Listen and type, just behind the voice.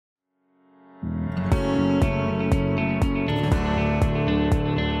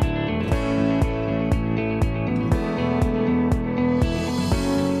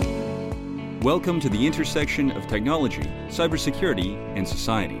Welcome to the intersection of technology, cybersecurity, and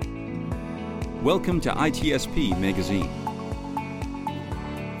society. Welcome to ITSP Magazine.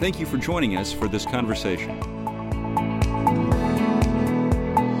 Thank you for joining us for this conversation.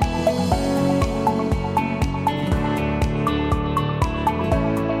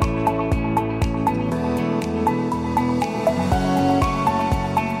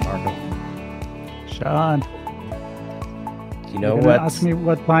 Sean, you know what? Ask me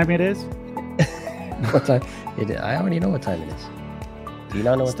what time it is. What time? I already know what time it is. Do you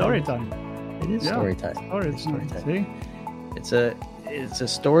not know what Story time? time. It is story time. Story time. See? It's a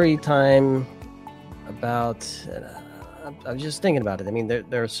story time about. I was just thinking about it. I mean,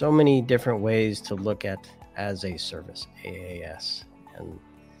 there are so many different ways to look at as a service, AAS and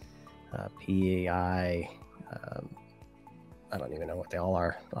PAI. I don't even know what they all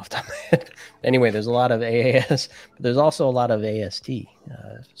are off the top of my head. Anyway, there's a lot of AAS, but there's also a lot of AST,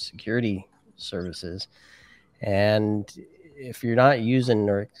 security services. And if you're not using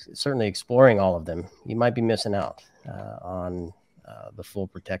or certainly exploring all of them, you might be missing out on the full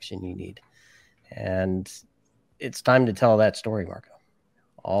protection you need. And it's time to tell that story, Marco.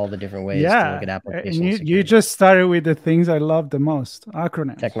 All the different ways to look at applications. And you just started with the things I love the most,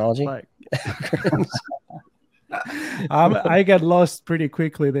 acronyms. Technology? Like, I get lost pretty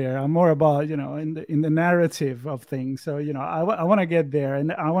quickly there. I'm more about, in the narrative of things. So, I want to get there.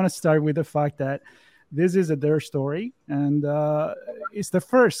 And I want to start with the fact that this is their story. And it's the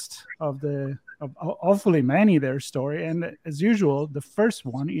first of hopefully many their story. And as usual, the first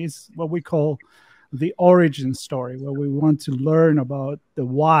one is what we call the origin story, where we want to learn about the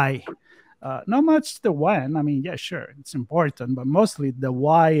why. Not much the when. I mean, yeah, sure, it's important, but mostly the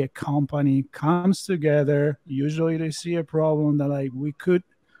why a company comes together. Usually they see a problem that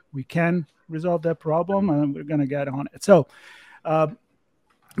we can resolve that problem and we're going to get on it. So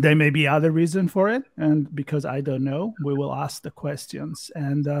there may be other reason for it. And because I don't know, we will ask the questions.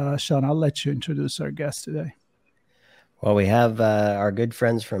 And Sean, I'll let you introduce our guest today. Well, we have our good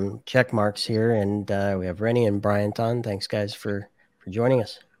friends from Checkmarx here, and we have Rennie and Bryant on. Thanks, guys, for joining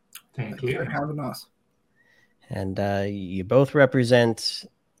us. Thank you for having us. And you both represent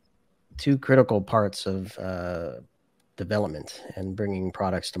two critical parts of development and bringing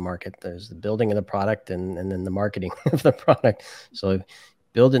products to market. There's the building of the product and then the marketing of the product. So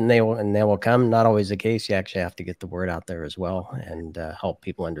build it and they will come. Not always the case. You actually have to get the word out there as well and help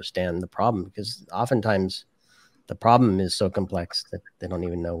people understand the problem, because oftentimes the problem is so complex that they don't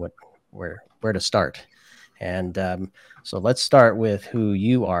even know where to start. And so let's start with who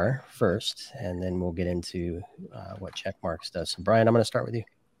you are first, and then we'll get into what Checkmarx does. So Brian, I'm going to start with you.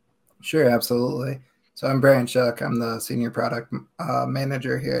 Sure, absolutely. So I'm Brian Shuck. I'm the senior product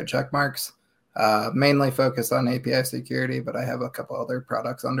manager here at Checkmarx, mainly focused on API security, but I have a couple other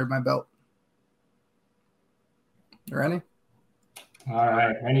products under my belt. Rennie? All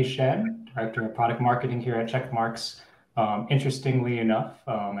right, Rennie Shen, Director of Product Marketing here at Checkmarx. Interestingly enough,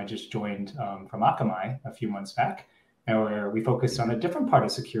 I just joined from Akamai a few months back, and where we focus on a different part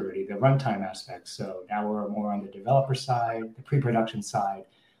of security, the runtime aspect. So now we're more on the developer side, the pre-production side.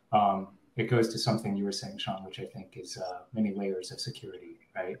 It goes to something you were saying, Sean, which I think is many layers of security,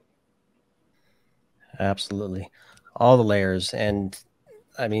 right? Absolutely. All the layers. And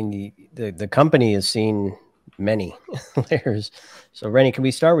I mean, the company has seen many layers. So Rennie, can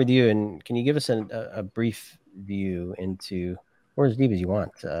we start with you, and can you give us a brief view into, or as deep as you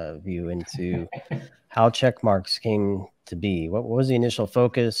want, view into how Checkmarx came to be? What was the initial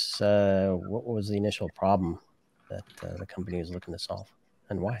focus? What was the initial problem that the company was looking to solve,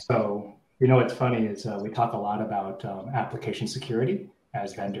 and why? So, what's funny is we talk a lot about application security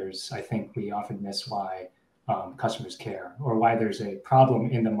as vendors. I think we often miss why customers care, or why there's a problem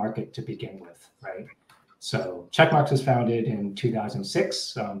in the market to begin with, right? So Checkmarx was founded in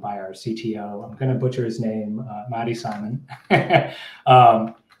 2006 by our CTO. I'm going to butcher his name, Matti Simon.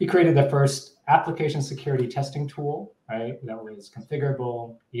 He created the first application security testing tool, right? That was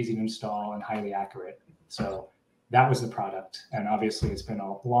configurable, easy to install, and highly accurate. So that was the product. And obviously it's been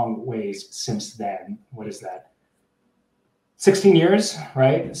a long ways since then. What is that? 16 years,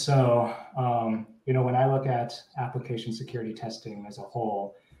 right? So, when I look at application security testing as a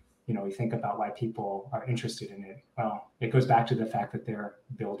whole, we think about why people are interested in it. Well, it goes back to the fact that they're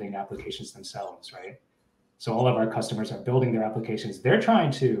building applications themselves, right? So all of our customers are building their applications. They're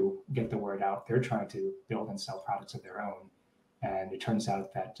trying to get the word out. They're trying to build and sell products of their own. And it turns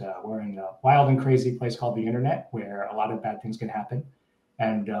out that we're in a wild and crazy place called the internet, where a lot of bad things can happen.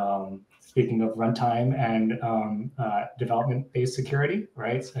 And speaking of runtime and development-based security,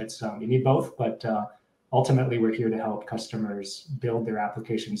 right? So it's you need both, but ultimately, we're here to help customers build their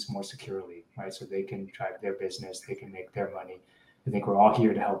applications more securely. right? So they can drive their business, they can make their money. I think we're all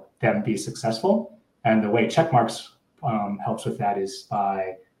here to help them be successful. And the way Checkmarx helps with that is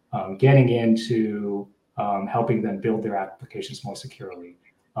by getting into helping them build their applications more securely.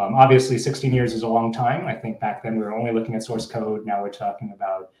 Obviously, 16 years is a long time. I think back then we were only looking at source code. Now we're talking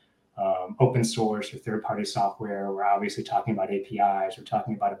about open source or third-party software. We're obviously talking about APIs. We're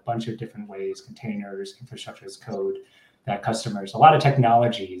talking about a bunch of different ways, containers, infrastructure as code, that customers, a lot of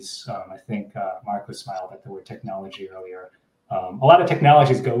technologies. I think Marco smiled at the word technology earlier. A lot of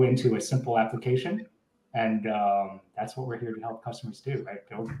technologies go into a simple application. And that's what we're here to help customers do, right?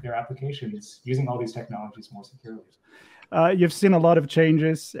 Build their applications using all these technologies more securely. You've seen a lot of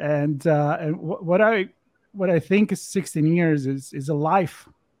changes, and what I think is 16 years is a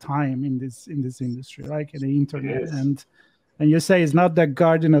lifetime in this industry, right? In the internet, and you say it's not that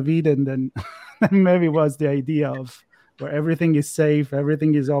Garden of Eden, then maybe was the idea of where everything is safe,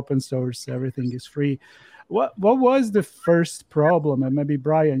 everything is open source, everything is free. What was the first problem? And maybe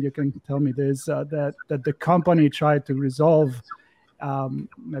Brian, you can tell me this, that the company tried to resolve,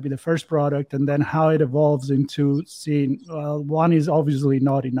 maybe the first product, and then how it evolves into seeing, well, one is obviously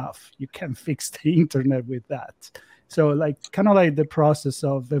not enough. You can't fix the internet with that. So like kind of like the process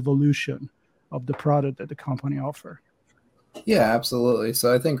of evolution of the product that the company offer. Yeah, absolutely.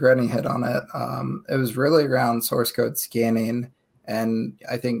 So I think Rennie hit on it. It was really around source code scanning. And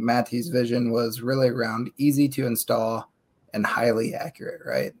I think Matti's vision was really around easy to install and highly accurate,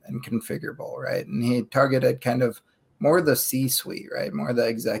 right? And configurable, right? And he targeted kind of more the C-suite, right? More the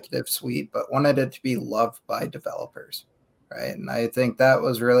executive suite, but wanted it to be loved by developers, right? And I think that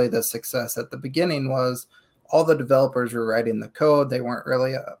was really the success at the beginning was all the developers were writing the code. They weren't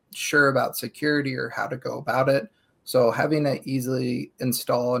really sure about security or how to go about it. So having it easily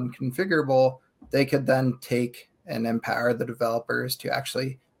install and configurable, they could then take and empower the developers to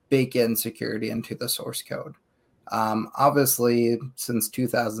actually bake in security into the source code. Obviously, since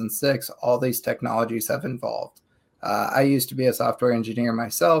 2006, all these technologies have evolved. I used to be a software engineer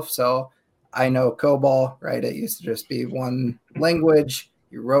myself, so I know COBOL, right? It used to just be one language.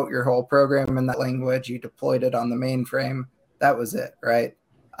 You wrote your whole program in that language. You deployed it on the mainframe. That was it, right?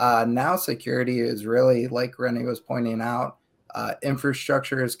 Now security is really, like Rennie was pointing out,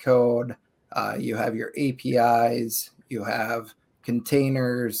 infrastructure as code. You have your APIs, you have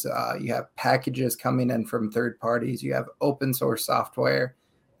containers, you have packages coming in from third parties, you have open source software.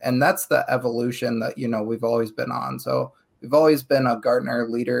 And that's the evolution that, we've always been on. So we've always been a Gartner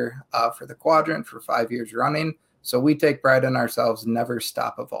leader for the quadrant for 5 years running. So we take pride in ourselves, never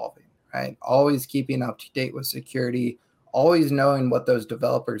stop evolving, right? Always keeping up to date with security, always knowing what those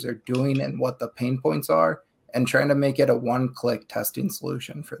developers are doing and what the pain points are, and trying to make it a one-click testing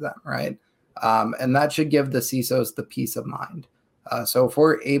solution for them, right? And that should give the CISOs the peace of mind. So if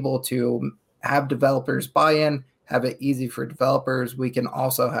we're able to have developers buy in, have it easy for developers, we can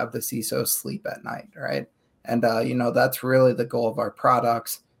also have the CISOs sleep at night, right? And, that's really the goal of our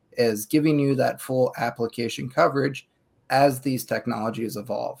products, is giving you that full application coverage as these technologies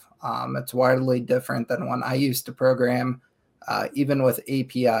evolve. It's widely different than when I used to program, even with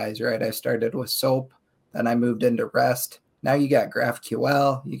APIs, right? I started with SOAP, then I moved into REST. Now you got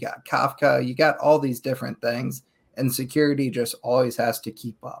GraphQL, you got Kafka, you got all these different things, and security just always has to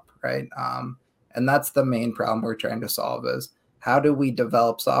keep up, right? And that's the main problem we're trying to solve is how do we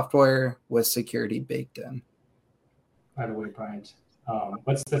develop software with security baked in? By the way, Brian,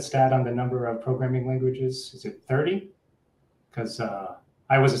 what's the stat on the number of programming languages? Is it 30? Because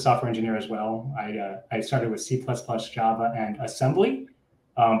I was a software engineer as well. I started with C++, Java, and assembly.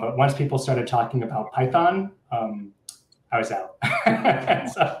 But once people started talking about Python, I was out.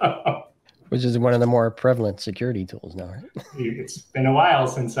 Which is one of the more prevalent security tools now, right? It's been a while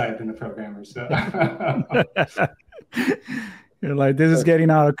since I've been a programmer. So you're like, this is getting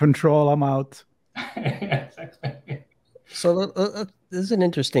out of control. I'm out. Exactly. So this is an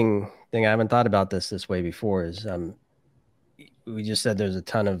interesting thing. I haven't thought about this way before. Is we just said there's a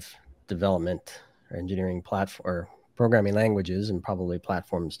ton of development or engineering platform or programming languages and probably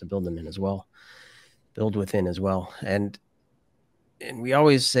platforms to build them in as well, build within as well. And we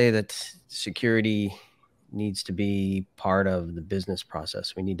always say that security needs to be part of the business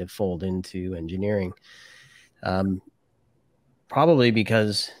process. We need to fold into engineering, probably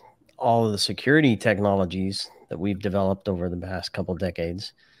because all of the security technologies that we've developed over the past couple of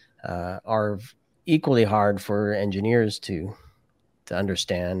decades are equally hard for engineers to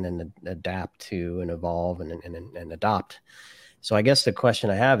understand and adapt to and evolve and adopt. So I guess the question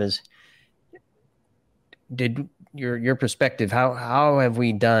I have is, did your perspective, how have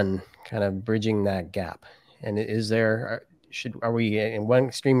we done kind of bridging that gap? And is there are we in one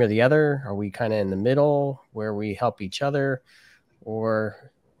extreme or the other? Are we kind of in the middle where we help each other,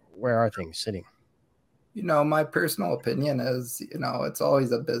 or where are things sitting? My personal opinion is, it's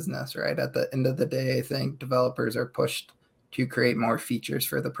always a business, right? At the end of the day, I think developers are pushed to create more features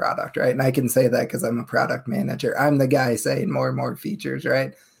for the product, right? And I can say that because I'm a product manager. I'm the guy saying more and more features,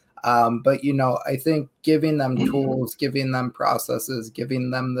 right? But I think giving them tools, giving them processes,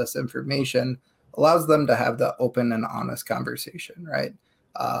 giving them this information allows them to have the open and honest conversation, right?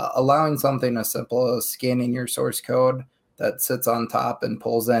 Allowing something as simple as scanning your source code that sits on top and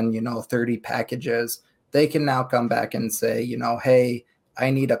pulls in, 30 packages. They can now come back and say, hey, I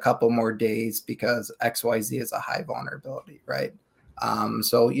need a couple more days because XYZ is a high vulnerability, right?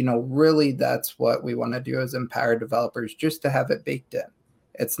 So, really that's what we want to do is empower developers just to have it baked in.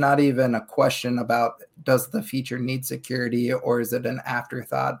 It's not even a question about does the feature need security or is it an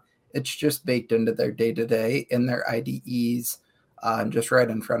afterthought? It's just baked into their day-to-day in their IDEs, just right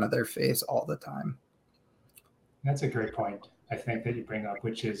in front of their face all the time. That's a great point, I think, that you bring up,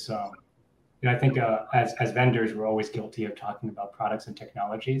 which is, I think as vendors, we're always guilty of talking about products and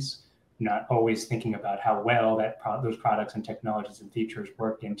technologies, not always thinking about how well those products and technologies and features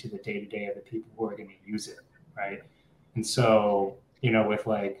work into the day-to-day of the people who are going to use it, right? And so, with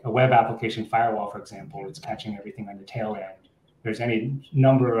like a web application firewall, for example, it's catching everything on the tail end. There's any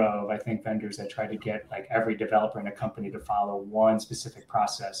number of, I think, vendors that try to get like every developer in a company to follow one specific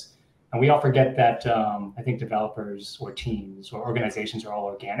process. And we all forget that I think developers or teams or organizations are all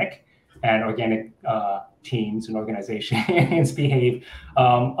organic, and organic teams and organizations behave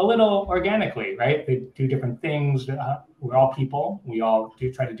a little organically, right? They do different things. We're all people. We all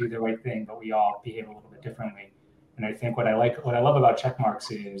do try to do the right thing, but we all behave a little bit differently. And I think what I love about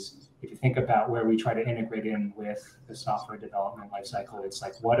Checkmarx is if you think about where we try to integrate in with the software development lifecycle, it's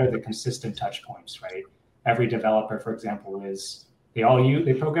like, what are the consistent touch points, right? Every developer, for example,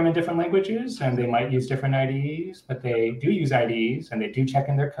 they program in different languages and they might use different IDEs, but they do use IDEs and they do check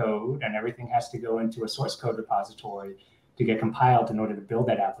in their code, and everything has to go into a source code repository to get compiled in order to build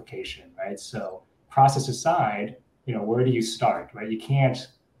that application, right? So process aside, where do you start, right? You can't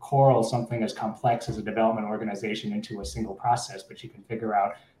coral something as complex as a development organization into a single process, but you can figure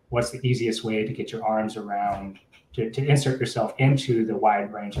out what's the easiest way to get your arms around, to insert yourself into the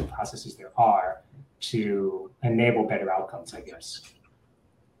wide range of processes there are to enable better outcomes, I guess.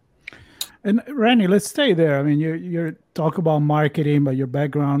 And Randy, let's stay there. I mean, you talk about marketing, but your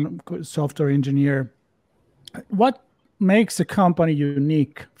background, software engineer. What makes a company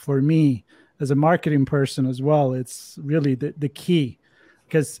unique for me as a marketing person as well? It's really the key,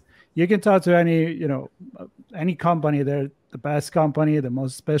 because you can talk to any company. They're the best company, the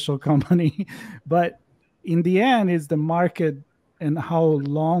most special company, but in the end, it's the market and how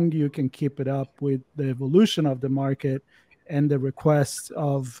long you can keep it up with the evolution of the market and the requests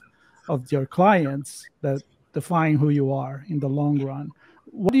of your clients that define who you are in the long run.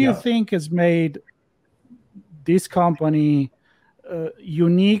 What do you think has made this company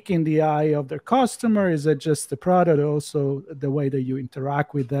unique in the eye of their customer? Is it just the product, or also the way that you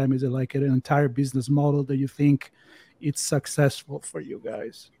interact with them? Is it like an entire business model that you think it's successful for you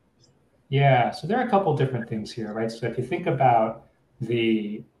guys? Yeah, so there are a couple different things here, right? So if you think about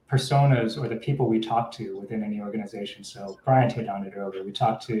the personas or the people we talk to within any organization, so Brian hit on it earlier, we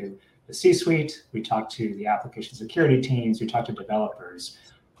talk to the C-suite, we talk to the application security teams, we talk to developers.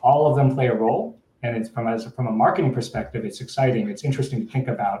 All of them play a role. And it's from a marketing perspective, it's exciting. It's interesting to think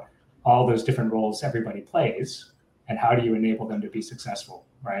about all those different roles everybody plays and how do you enable them to be successful,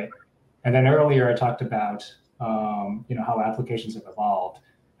 right? And then earlier I talked about how applications have evolved.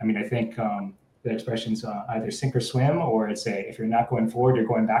 I mean, I think the expression's either sink or swim, or it's if you're not going forward, you're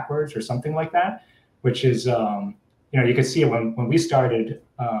going backwards, or something like that, which is, you could see it when we started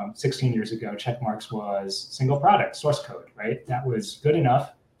 16 years ago. Checkmarx was single product, source code, right? That was good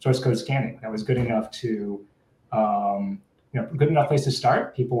enough. Source code scanning, that was good enough to, good enough place to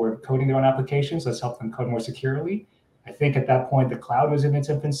start. People were coding their own applications. Let's help them code more securely. I think at that point, the cloud was in its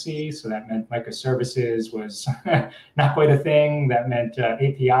infancy. So that meant microservices was not quite a thing. That meant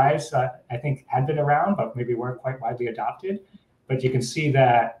APIs, I think, had been around, but maybe weren't quite widely adopted. But you can see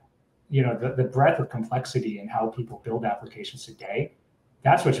that, the breadth of complexity in how people build applications today,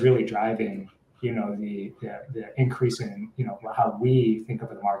 that's what's really driving the increase in, how we think of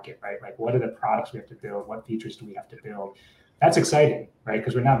the market, right? Like, what are the products we have to build? What features do we have to build? That's exciting, right?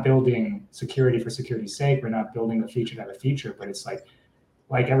 Because we're not building security for security's sake. We're not building a feature to have a feature, but it's like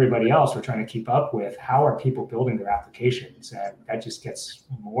everybody else, we're trying to keep up with how are people building their applications. And that just gets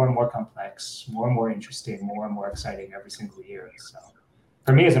more and more complex, more and more interesting, more and more exciting every single year. So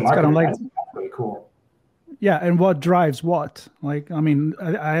for me as a marketer, that's really cool. Yeah, and what drives what? Like, I mean,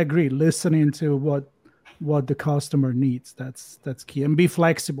 I agree. Listening to what the customer needs, that's key, and be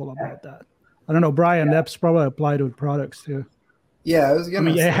flexible about that. I don't know, Brian. Yeah. That's probably applied with products too. Yeah, I was I gonna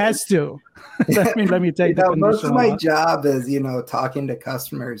mean, say, it has to. let me take the most of conditional my out. job is, talking to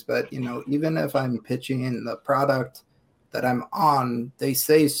customers, but even if I'm pitching the product that I'm on, they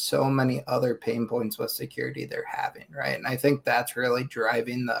say so many other pain points with security they're having, right? And I think that's really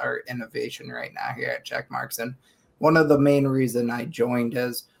driving our innovation right now here at Checkmarx. And one of the main reason I joined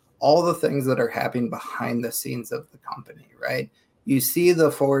is all the things that are happening behind the scenes of the company, right? You see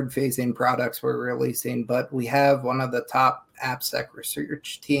the forward-facing products we're releasing, but we have one of the top AppSec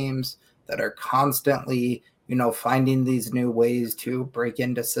research teams that are constantly, finding these new ways to break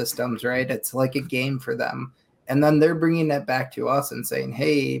into systems, right? It's like a game for them. And then they're bringing it back to us and saying,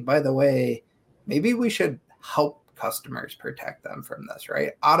 hey, by the way, maybe we should help customers protect them from this,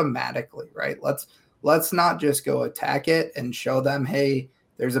 right? Automatically, right? Let's not just go attack it and show them, hey,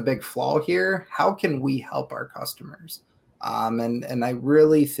 there's a big flaw here. How can we help our customers? And I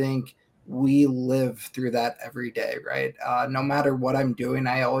really think we live through that every day, right? No matter what I'm doing,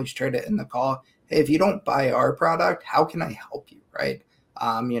 I always try to end the call, hey, if you don't buy our product, how can I help you, right?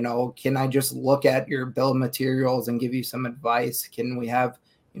 Can I just look at your bill of materials and give you some advice? Can we have,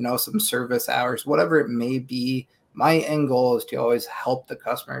 some service hours, whatever it may be? My end goal is to always help the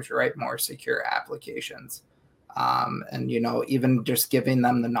customers write more secure applications. And, even just giving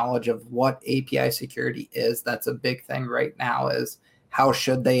them the knowledge of what API security is, that's a big thing right now, is how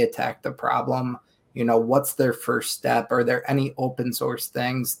should they attack the problem? What's their first step? Are there any open source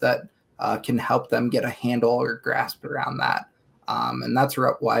things that can help them get a handle or grasp around that? And that's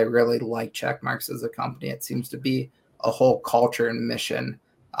why I really like Checkmarx as a company. It seems to be a whole culture and mission,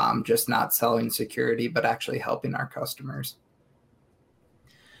 just not selling security, but actually helping our customers.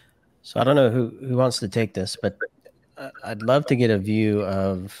 So I don't know who wants to take this, but I'd love to get a view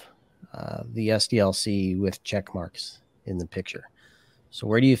of the SDLC with Checkmarx in the picture. So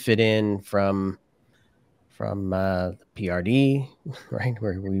where do you fit in from PRD, right?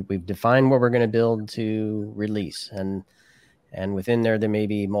 Where we've defined what we're going to build to release, and within there may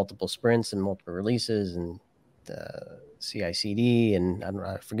be multiple sprints and multiple releases and CI/CD, and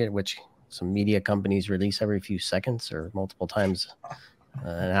I forget some media companies release every few seconds or multiple times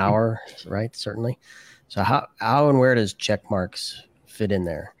an hour, right? Certainly. So how and where does Checkmarx fit in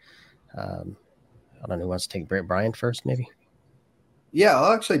there? I don't know who wants to take Brian first, maybe. Yeah,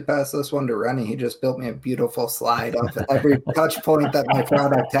 I'll actually pass this one to Rennie. He just built me a beautiful slide of every touch point that my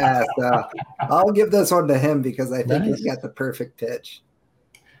product has. I'll give this one to him because I think he's got the perfect pitch.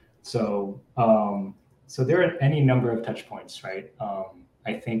 So there are any number of touch points, right?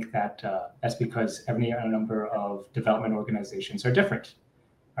 I think that that's because a number of development organizations are different,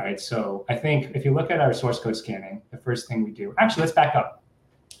 right? So I think if you look at our source code scanning, the first thing we do, actually, let's back up.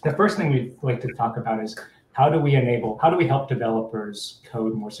 The first thing we'd like to talk about is how do we help developers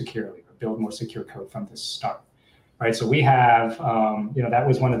code more securely or build more secure code from the start, right? So we have, that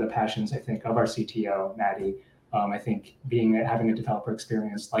was one of the passions, I think, of our CTO, Maddie. I think having a developer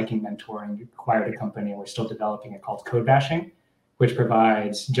experience, liking mentoring, acquired a company, and we're still developing it called Code Bashing, which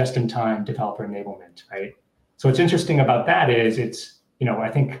provides just-in-time developer enablement, right? So what's interesting about that is I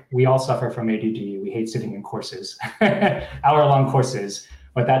think we all suffer from ADD. We hate sitting in courses, hour-long courses.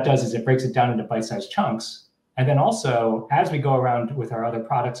 What that does is it breaks it down into bite-sized chunks. And then also, as we go around with our other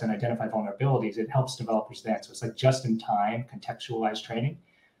products and identify vulnerabilities, it helps developers then. So it's like just-in-time contextualized training.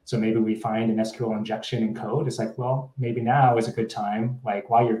 So maybe we find an SQL injection in code. It's like, well, maybe now is a good time. Like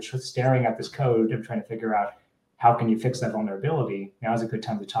while you're staring at this code and trying to figure out how can you fix that vulnerability, now is a good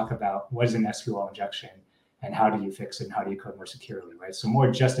time to talk about what is an SQL injection and how do you fix it and how do you code more securely, right? So more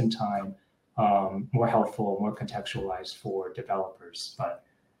just-in-time, more helpful, more contextualized for developers. But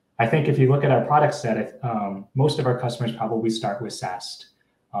I think if you look at our product set, most of our customers probably start with SAST.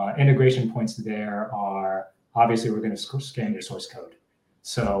 Integration points there are, obviously, we're going to scan your source code.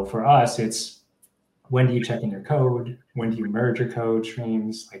 So for us, it's when do you check in your code? When do you merge your code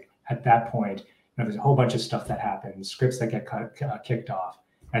streams? Like at that point, there's a whole bunch of stuff that happens, scripts that get kicked off.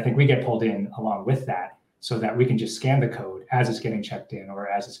 And I think we get pulled in along with that so that we can just scan the code as it's getting checked in or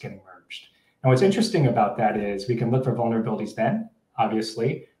as it's getting merged. And what's interesting about that is we can look for vulnerabilities then,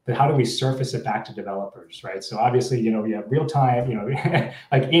 obviously, but how do we surface it back to developers, right? So obviously, we have real time,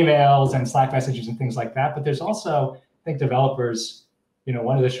 like emails and Slack messages and things like that. But there's also, I think developers,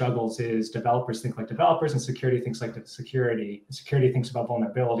 one of the struggles is developers think like developers and security thinks like security. Security thinks about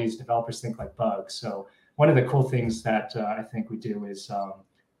vulnerabilities, developers think like bugs. So one of the cool things that I think we do is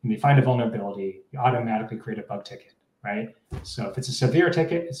when you find a vulnerability, you automatically create a bug ticket, right? So if it's a severe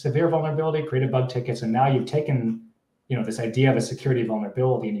ticket, a severe vulnerability, create a bug ticket. So now you've taken, this idea of a security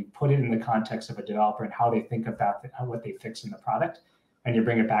vulnerability and you put it in the context of a developer and how they think about what they fix in the product, and you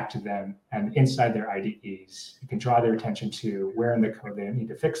bring it back to them. And inside their IDEs, you can draw their attention to where in the code they need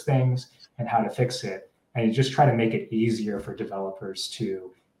to fix things and how to fix it. And you just try to make it easier for developers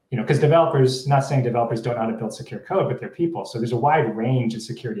to, because developers, not saying developers don't know how to build secure code, but they're people. So there's a wide range of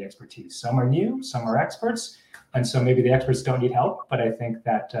security expertise. Some are new, some are experts. And so maybe the experts don't need help, but I think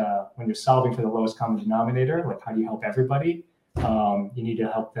that when you're solving for the lowest common denominator, like how do you help everybody? You need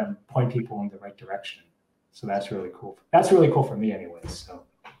to help them point people in the right direction. So that's really cool. That's really cool for me anyways. So.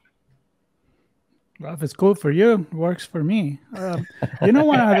 Well, if it's cool for you, it works for me.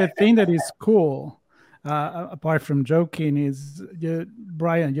 One other thing that is cool, apart from joking, is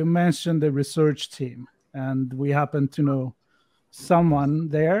Brian, you mentioned the research team, and we happen to know someone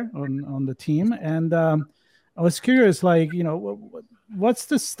there on the team. And I was curious, what's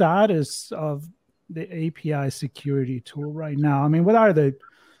the status of the API security tool right now? I mean, what are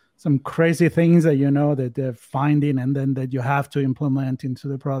some crazy things that that they're finding and then that you have to implement into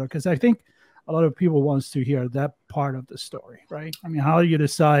the product? Because I think a lot of people wants to hear that part of the story, right? I mean, how do you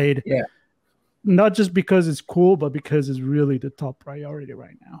decide, not just because it's cool, but because it's really the top priority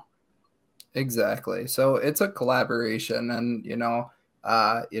right now? Exactly. So it's a collaboration, and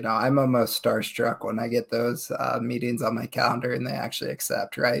I'm almost starstruck when I get those meetings on my calendar and they actually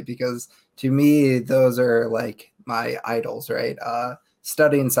accept, right? Because to me, those are like my idols, right?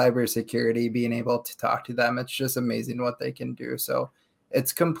 Studying cybersecurity, being able to talk to them, it's just amazing what they can do. So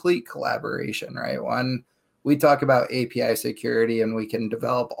it's complete collaboration, right? When we talk about API security and we can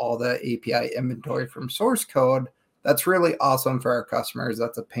develop all the API inventory from source code, that's really awesome for our customers.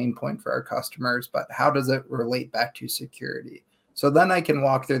 That's a pain point for our customers, but how does it relate back to security? So then I can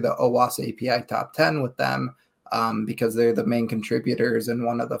walk through the OWASP API top 10 with them because they're the main contributors and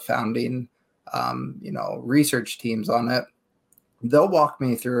one of the founding, research teams on it. They'll walk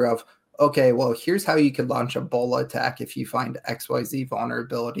me through of, okay, well, here's how you could launch a BOLA attack if you find XYZ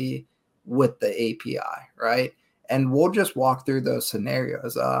vulnerability with the API, right? And we'll just walk through those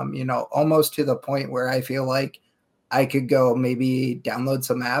scenarios, almost to the point where I feel like I could go maybe download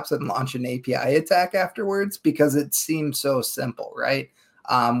some apps and launch an API attack afterwards because it seems so simple, right?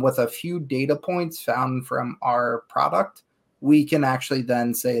 With a few data points found from our product, we can actually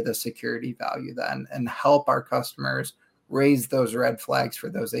then say the security value then and help our customers raise those red flags for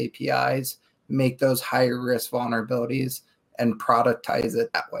those APIs, make those higher risk vulnerabilities, and productize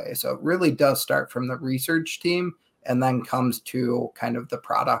it that way. So it really does start from the research team and then comes to kind of the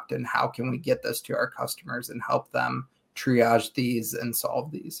product and how can we get this to our customers and help them triage these and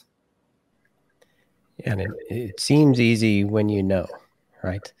solve these. And it seems easy when you know,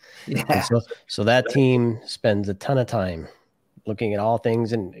 right? Yeah. So that team spends a ton of time looking at all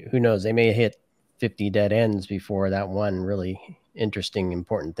things, and who knows, they may hit 50 dead ends before that one really interesting,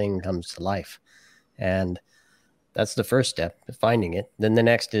 important thing comes to life. And that's the first step, finding it. Then the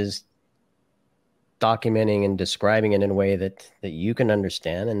next is documenting and describing it in a way that you can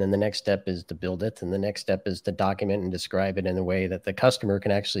understand. And then the next step is to build it. And the next step is to document and describe it in a way that the customer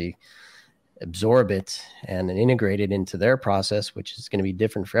can actually absorb it and integrate it into their process, which is going to be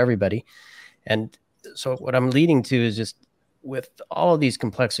different for everybody. And so what I'm leading to is just with all of these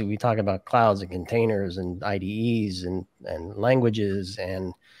complexity, we talk about clouds and containers and IDEs and languages,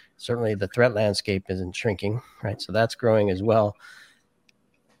 and certainly the threat landscape isn't shrinking, right? So that's growing as well.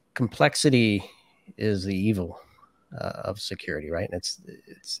 Complexity is the evil of security, right?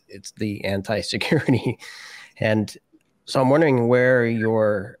 It's the anti-security. And so I'm wondering where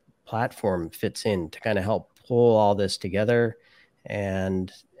your platform fits in to kind of help pull all this together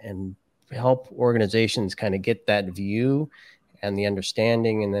and help organizations kind of get that view and the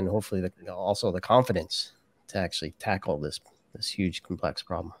understanding, and then hopefully also the confidence to actually tackle this huge complex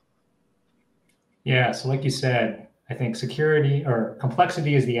problem. Yeah, so like you said, I think security or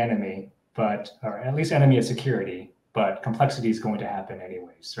complexity is the enemy, or at least enemy of security, but complexity is going to happen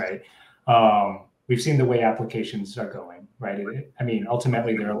anyways, right? We've seen the way applications are going, right?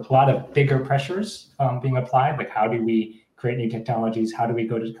 Ultimately, there are a lot of bigger pressures being applied, like how do we create new technologies? How do we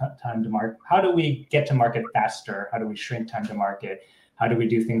go to time to market? How do we get to market faster? How do we shrink time to market? How do we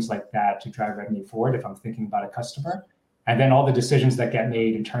do things like that to drive revenue forward if I'm thinking about a customer? And then all the decisions that get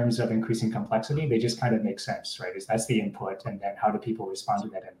made in terms of increasing complexity, they just kind of make sense, right? That's the input. And then how do people respond to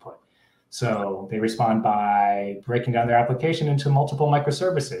that input? So they respond by breaking down their application into multiple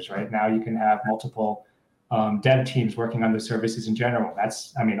microservices, right? Now you can have multiple dev teams working on the services in general.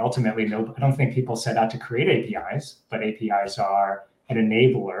 Ultimately, I don't think people set out to create APIs, but APIs are an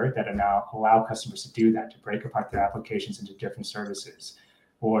enabler that now allow customers to do that, to break apart their applications into different services.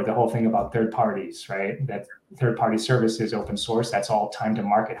 Or the whole thing about third parties, right? That third-party services, open source, that's all time to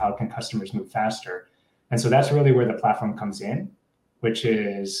market. How can customers move faster? And so that's really where the platform comes in, which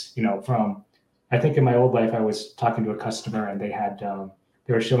is, I think in my old life, I was talking to a customer and they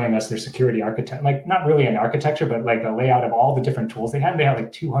were showing us their security architect, like not really an architecture, but like a layout of all the different tools they had. They had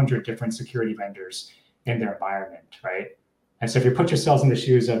like 200 different security vendors in their environment, right? And so if you put yourselves in the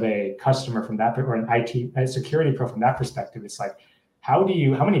shoes of a customer from that, or a security pro from that perspective, it's like, how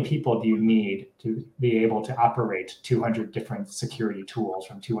many people do you need to be able to operate 200 different security tools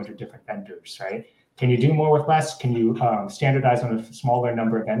from 200 different vendors, right? Can you do more with less? Can you standardize on a smaller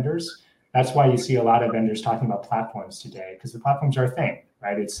number of vendors? That's why you see a lot of vendors talking about platforms today, because the platforms are a thing,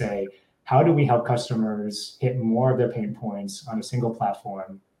 right? It's how do we help customers hit more of their pain points on a single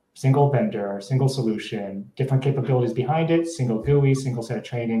platform, single vendor, single solution, different capabilities behind it, single GUI, single set of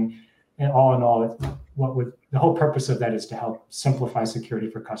training, and all in all, the whole purpose of that is to help simplify security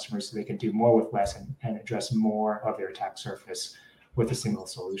for customers so they can do more with less and address more of their attack surface with a single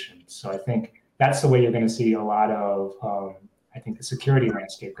solution. So I think that's the way you're going to see a lot of, the security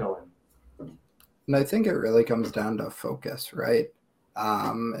landscape going. And I think it really comes down to focus, right?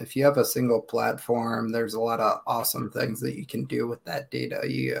 If you have a single platform, there's a lot of awesome things that you can do with that data.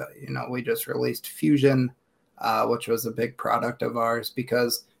 We just released Fusion, which was a big product of ours,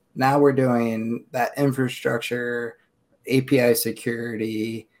 because now we're doing that infrastructure, API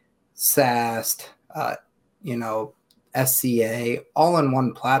security, SAST, SCA, all in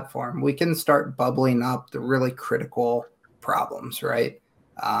one platform. We can start bubbling up the really critical problems, right?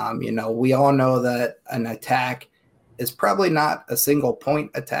 We all know that an attack is probably not a single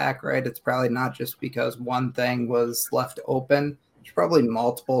point attack, right? It's probably not just because one thing was left open. There's probably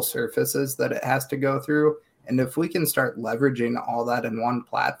multiple surfaces that it has to go through. And if we can start leveraging all that in one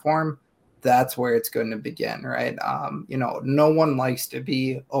platform, that's where it's going to begin, right? No one likes to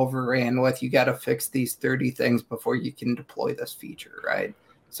be overran with, you got to fix these 30 things before you can deploy this feature, right?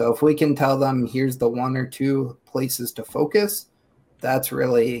 So if we can tell them, here's the one or two places to focus, that's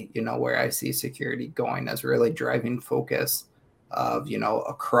really, where I see security going, as really driving focus of,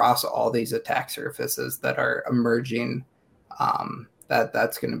 across all these attack surfaces that are emerging.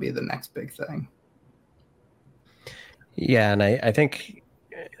 That's going to be the next big thing. Yeah, and I think,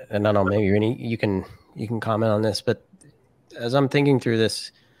 and I don't know, maybe Rennie, you can comment on this, but as I'm thinking through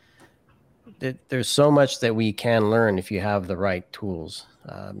this, there's so much that we can learn if you have the right tools.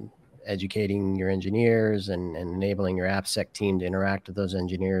 Educating your engineers and enabling your AppSec team to interact with those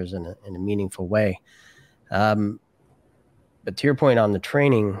engineers in a meaningful way. But to your point on the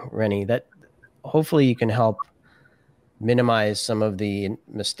training, Rennie, that hopefully you can help minimize some of the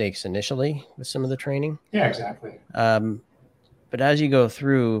mistakes initially with some of the training. Yeah, exactly. But as you go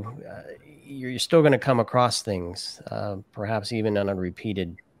through, you're still going to come across things, perhaps even in a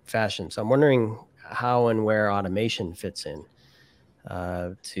repeated fashion. So I'm wondering how and where automation fits in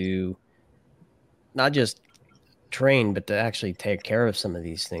to not just train, but to actually take care of some of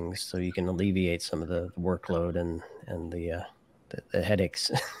these things so you can alleviate some of the workload and the headaches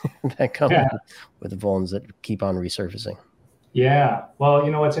that come with the vulns that keep on resurfacing. Yeah. Well,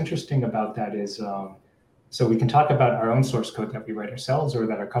 what's interesting about that is, so we can talk about our own source code that we write ourselves or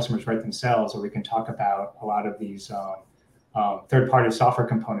that our customers write themselves, or we can talk about a lot of these third-party software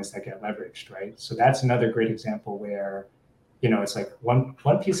components that get leveraged, right? So that's another great example where, it's like one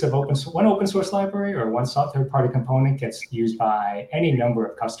piece of open source library or one third-party component gets used by any number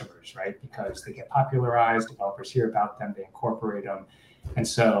of customers, right? Because they get popularized, developers hear about them, they incorporate them. And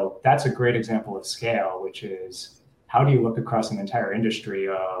so that's a great example of scale, which is how do you look across an entire industry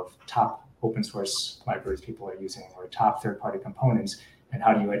of top open source libraries people are using or top third-party components, and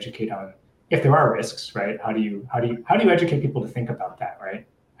how do you educate on if there are risks, right? How do you educate people to think about that, right?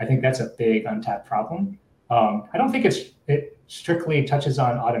 I think that's a big untapped problem. I don't think it strictly touches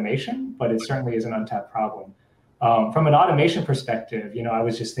on automation, but it certainly is an untapped problem. From an automation perspective, I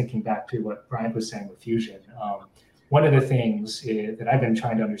was just thinking back to what Brian was saying with Fusion. One of the things that I've been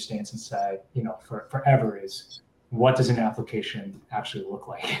trying to understand since for forever is, what does an application actually look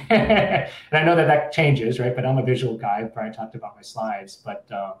like? And I know that changes, right? But I'm a visual guy. Brian talked about my slides, but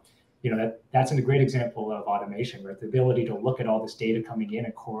that's a great example of automation, right? The ability to look at all this data coming in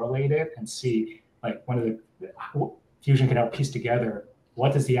and correlate it and see, like, Fusion can help piece together,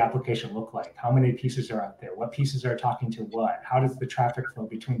 what does the application look like? How many pieces are out there? What pieces are talking to what? How does the traffic flow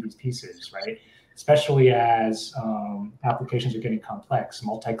between these pieces, right? Especially as applications are getting complex,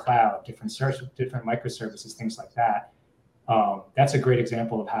 multi-cloud, different microservices, things like that. That's a great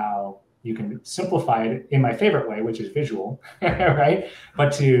example of how you can simplify it in my favorite way, which is visual, right?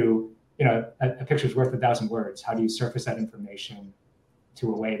 But a picture's worth 1,000 words. How do you surface that information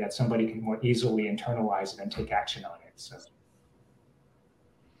to a way that somebody can more easily internalize it and take action on it? So.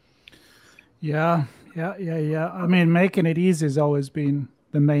 Yeah. I mean, making it easy has always been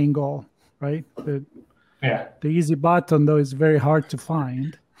the main goal, right? The easy button, though, is very hard to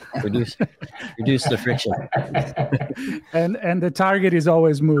find. Reduce the friction. and the target is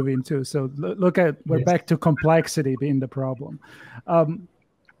always moving too. So we're back to complexity being the problem. I'm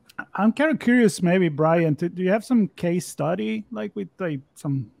kind of curious, maybe Brian, do you have some case study like with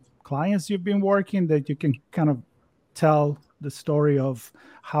some clients you've been working that you can kind of tell the story of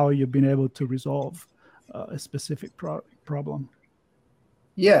how you've been able to resolve a specific problem?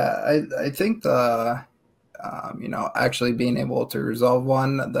 Yeah, I think actually being able to resolve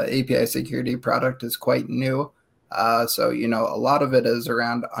one, the API security product is quite new. So a lot of it is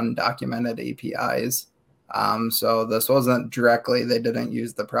around undocumented APIs. So this wasn't directly, they didn't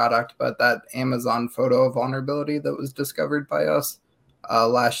use the product, but that Amazon photo vulnerability that was discovered by us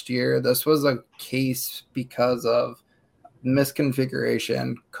last year, this was a case because of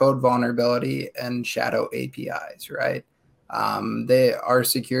misconfiguration, code vulnerability, and shadow APIs, right? Our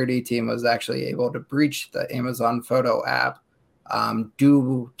security team was actually able to breach the Amazon photo app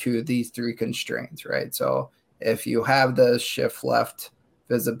due to these three constraints, right? So if you have the shift left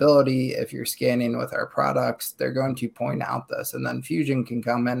visibility, if you're scanning with our products, they're going to point out this, and then Fusion can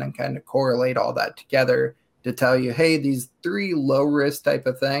come in and kind of correlate all that together to tell you, hey, these three low risk type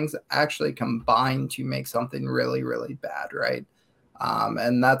of things actually combine to make something really, really bad, right?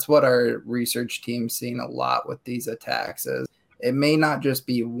 And that's what our research team's seen a lot with these attacks is it may not just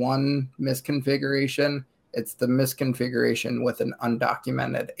be one misconfiguration, it's the misconfiguration with an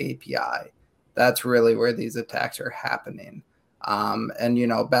undocumented API. That's really where these attacks are happening.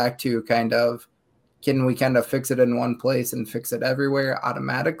 And back to can we kind of fix it in one place and fix it everywhere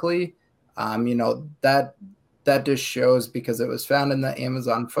automatically? That just shows because it was found in the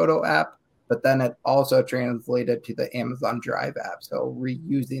Amazon photo app, but then it also translated to the Amazon Drive app. So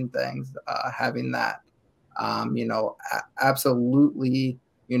reusing things, having that, absolutely,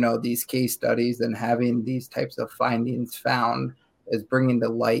 these case studies and having these types of findings found is bringing to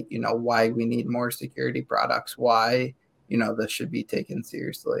light, why we need more security products, why, this should be taken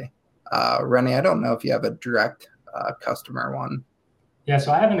seriously. Rennie, I don't know if you have a direct customer one. Yeah,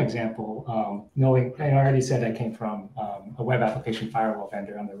 so I have an example. I already said I came from a web application firewall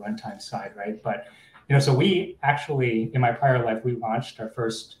vendor on the runtime side, right? But so we actually, in my prior life, we launched our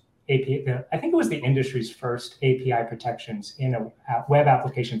first API. I think it was the industry's first API protections in a web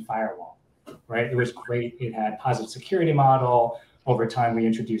application firewall, right? It was great. It had positive security model. Over time, we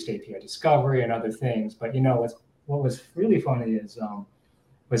introduced API discovery and other things. But what was really funny is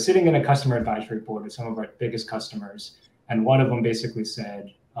was sitting in a customer advisory board with some of our biggest customers. And one of them basically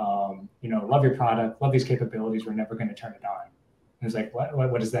said, love your product, love these capabilities, we're never going to turn it on. And it's like,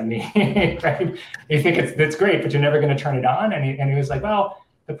 what does that mean? Right? You think it's great, but you're never going to turn it on. And he was like, well,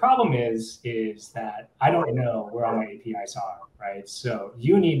 the problem is that I don't know where all my APIs are, right? So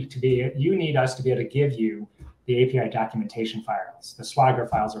you need us to be able to give you the API documentation files, the Swagger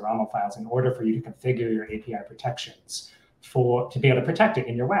files or RAML files, in order for you to configure your API protections to be able to protect it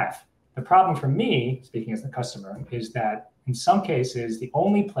in your WAF. The problem for me, speaking as the customer, is that in some cases, the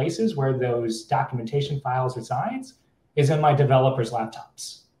only places where those documentation files resides is in my developers'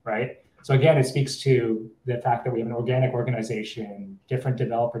 laptops, right? So again, it speaks to the fact that we have an organic organization, different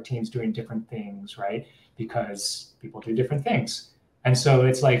developer teams doing different things, right? Because people do different things. And so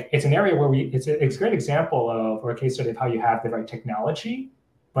it's an area where it's a great example of, or a case study of how you have the right technology,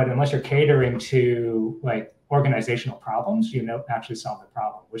 but unless you're catering to organizational problems, you don't actually solve the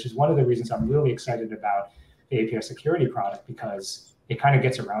problem, which is one of the reasons I'm really excited about the API security product, because it kind of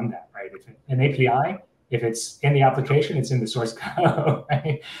gets around that, right? If an API, if it's in the application, it's in the source code,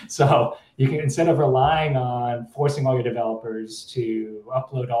 right? So you can, instead of relying on forcing all your developers to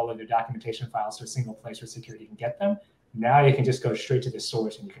upload all of their documentation files to a single place where security can get them, now you can just go straight to the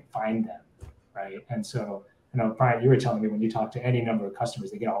source and you can find them, right? And so, Brian, you were telling me when you talk to any number of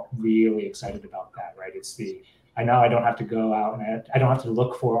customers, they get all really excited about that, right? I don't have to go out and I don't have to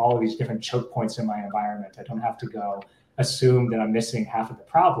look for all of these different choke points in my environment. I don't have to go assume that I'm missing half of the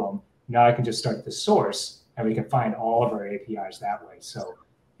problem. Now I can just start at the source and we can find all of our APIs that way. So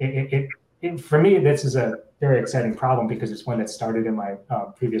for me, this is a very exciting problem because it's one that started in my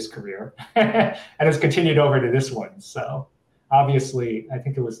previous career and has continued over to this one. So obviously, I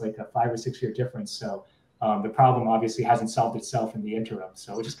think it was like a 5 or 6 year difference. So the problem obviously hasn't solved itself in the interim.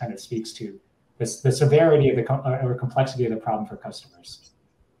 So it just kind of speaks to the severity of or complexity of the problem for customers.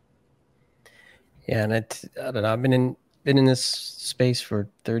 Yeah, and I don't know. I've been in this space for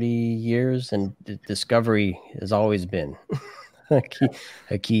 30 years, and discovery has always been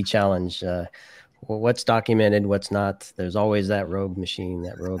a key challenge. What's documented, what's not. There's always that rogue machine,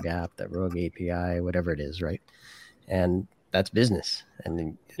 that rogue app, that rogue API, whatever it is, right? And that's business.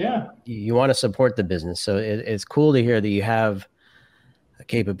 And you want to support the business. So it's cool to hear that you have a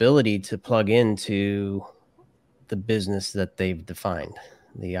capability to plug into the business that they've defined,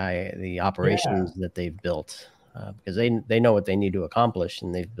 the operations that they've built, because they know what they need to accomplish,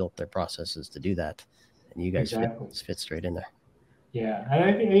 and they've built their processes to do that. And you guys fit straight in there. Yeah, and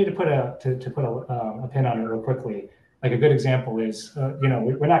I think I need to put a pin on it real quickly. Like a good example is,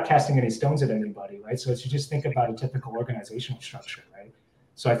 we're not casting any stones at anybody, right? So if you just think about a typical organizational structure, right?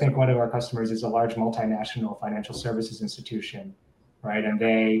 So I think one of our customers is a large multinational financial services institution, right? And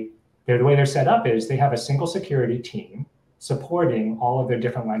the way they're set up is they have a single security team supporting all of their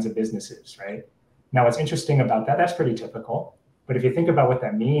different lines of businesses, right? Now, what's interesting about that, that's pretty typical. But if you think about what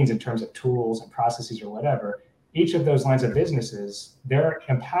that means in terms of tools and processes or whatever, each of those lines of businesses, they're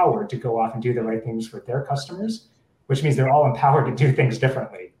empowered to go off and do the right things for their customers, which means they're all empowered to do things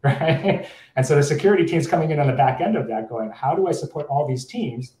differently, right? And so the security team's coming in on the back end of that going, how do I support all these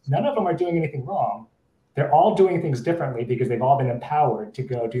teams? None of them are doing anything wrong. They're all doing things differently because they've all been empowered to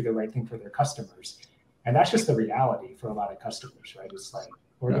go do the right thing for their customers. And that's just the reality for a lot of customers, right? It's like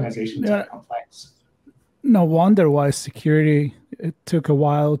organizations are complex. No wonder why security, it took a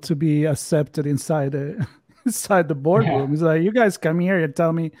while to be accepted inside the boardroom. Yeah. It's like, you guys come here and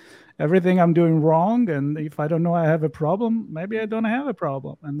tell me everything I'm doing wrong, and if I don't know I have a problem, maybe I don't have a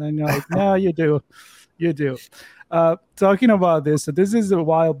problem. And then you're like, no, you do. Talking about this, so this is a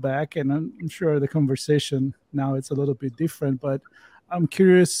while back, and I'm sure the conversation now it's a little bit different, but I'm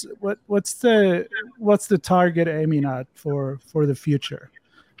curious, what's the target aiming at for the future?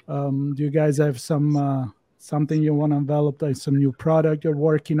 Do you guys have something you want to develop, like some new product you're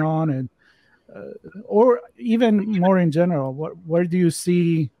working on, and or even more in general, where do you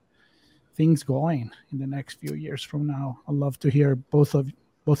see things going in the next few years from now? I'd love to hear both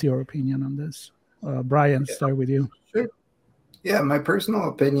your opinion on this. Brian, start with you. Sure. Yeah, my personal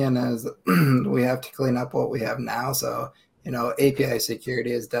opinion is we have to clean up what we have now. So, API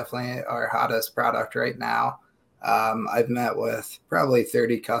security is definitely our hottest product right now. I've met with probably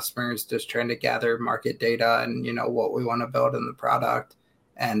 30 customers just trying to gather market data and, what we want to build in the product.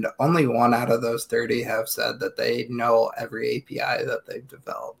 And only 1 out of those 30 have said that they know every API that they've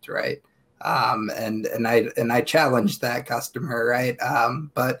developed, right? And I challenged that customer, right?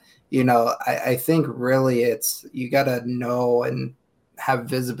 But I think really it's, you got to know and have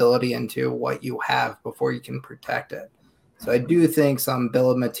visibility into what you have before you can protect it. So I do think some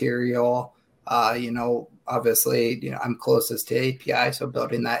bill of material, obviously, I'm closest to API, so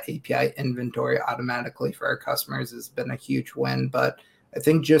building that API inventory automatically for our customers has been a huge win. But I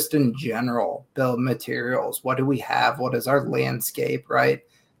think just in general, bill of materials, what do we have? What is our landscape, right?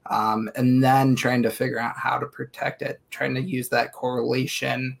 And then trying to figure out how to protect it, trying to use that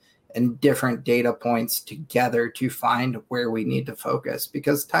correlation and different data points together to find where we need to focus,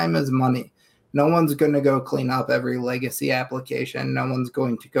 because time is money. No one's going to go clean up every legacy application. No one's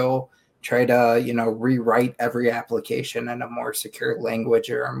going to go try to, rewrite every application in a more secure language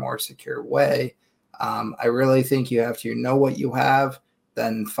or a more secure way. I really think you have to know what you have,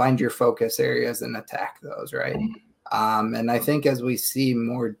 then find your focus areas and attack those, right? And I think as we see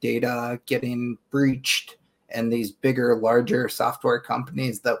more data getting breached and these bigger, larger software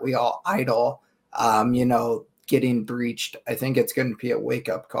companies that we all idol, getting breached, I think it's going to be a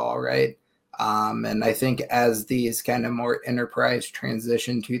wake-up call, right? And I think as these kind of more enterprise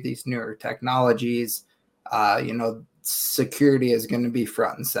transition to these newer technologies, security is going to be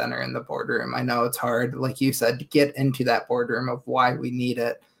front and center in the boardroom. I know it's hard, like you said, to get into that boardroom of why we need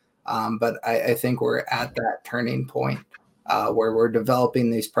it. But I think we're at that turning point where we're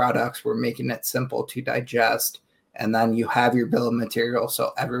developing these products, we're making it simple to digest, and then you have your bill of material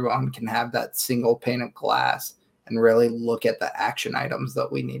so everyone can have that single pane of glass and really look at the action items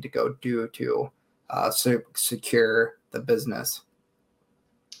that we need to go do to secure the business.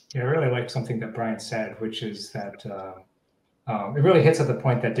 Yeah, I really like something that Brian said, which is that it really hits at the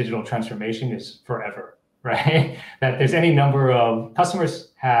point that digital transformation is forever, right? That there's any number of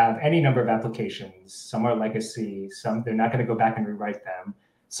customers have any number of applications. Some are legacy, some they're not going to go back and rewrite them.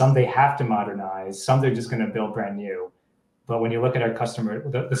 Some they have to modernize, some they're just going to build brand new. But when you look at our customer,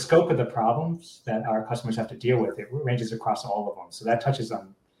 the scope of the problems that our customers have to deal with, it ranges across all of them. So that touches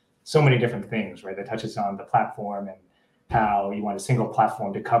on so many different things, right? That touches on the platform and how you want a single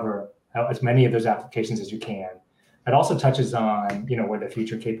platform to cover as many of those applications as you can. it also touches on, where the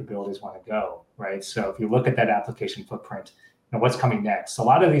future capabilities want to go, right? So if you look at that application footprint, what's coming next? A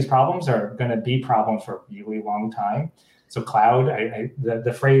lot of these problems are going to be problems for a really long time. So cloud,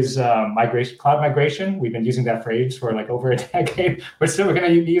 the phrase cloud migration, we've been using that phrase for like over a decade. We're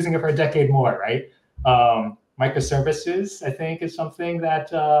going to be using it for a decade more, right? Microservices, I think, is something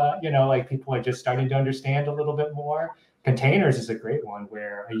that, like people are just starting to understand a little bit more. Containers is a great one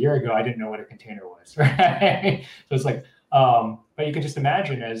where a year ago, I didn't know what a container was, right? So it's like, but you can just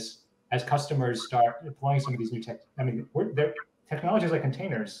imagine as customers start deploying some of these new technologies like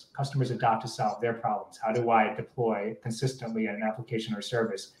containers, customers adopt to solve their problems. How do I deploy consistently an application or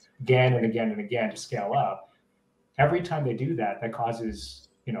service again and again and again to scale up? Every time they do that, that causes,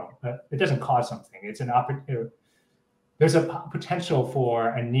 it doesn't cause something. It's an opportunity. There's a potential for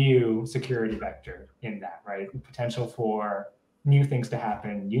a new security vector in that, right? Potential for new things to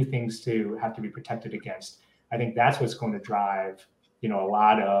happen, new things to have to be protected against. I think that's what's going to drive, a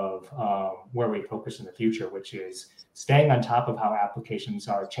lot of where we focus in the future, which is staying on top of how applications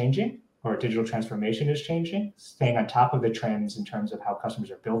are changing or digital transformation is changing, staying on top of the trends in terms of how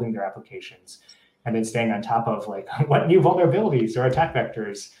customers are building their applications, and then staying on top of like what new vulnerabilities or attack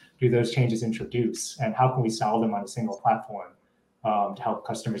vectors do those changes introduce, and how can we solve them on a single platform to help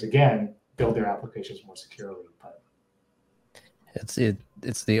customers, again, build their applications more securely. But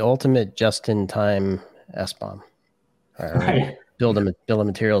it's the ultimate just-in-time SBOM. Right. Build of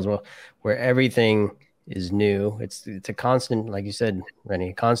materials, where everything is new. It's a constant, like you said,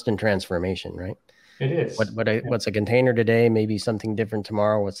 Rennie, constant transformation, right? It is. What's a container today may be something different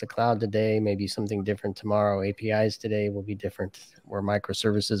tomorrow. What's the cloud today may be something different tomorrow. APIs today will be different. Where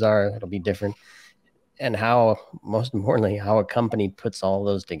microservices are, it'll be different. And most importantly, how a company puts all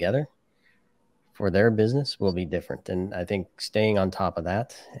those together for their business will be different. And I think staying on top of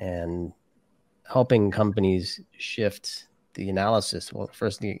that and helping companies shift the analysis. Well,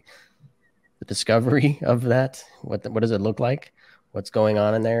 first the discovery of that. What does it look like? What's going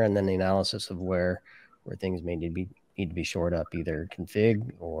on in there, and then the analysis of where things may need to be shored up, either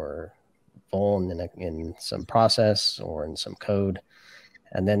config or vuln in some process or in some code,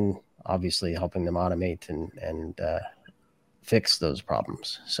 and then obviously helping them automate and fix those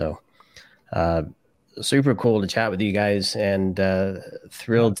problems. So super cool to chat with you guys, and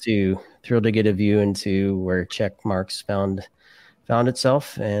thrilled to get a view into where Checkmarx found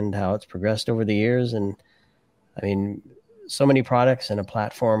itself and how it's progressed over the years. And I mean, so many products and a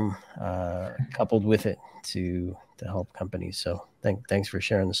platform coupled with it to help companies. So thanks for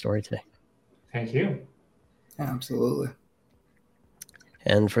sharing the story today. Thank you. Absolutely.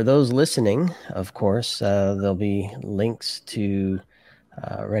 And for those listening, of course, there'll be links to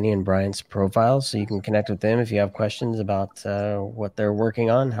Rennie and Bryant's profiles, so you can connect with them if you have questions about what they're working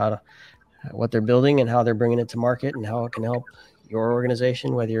on, what they're building, and how they're bringing it to market, and how it can help your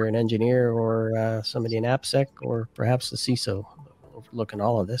organization, whether you're an engineer or somebody in AppSec, or perhaps the CISO overlooking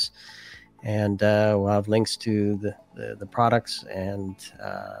all of this. And we'll have links to the products and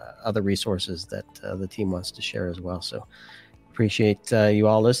other resources that the team wants to share as well. So appreciate you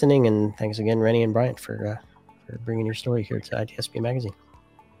all listening, and thanks again, Rennie and Bryant, for bringing your story here to ITSP Magazine.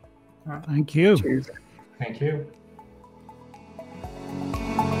 Thank you. Cheers. Thank you.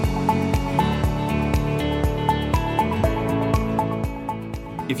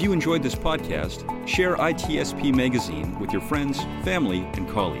 If you enjoyed this podcast, share ITSP Magazine with your friends, family, and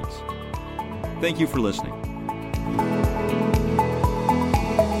colleagues. Thank you for listening.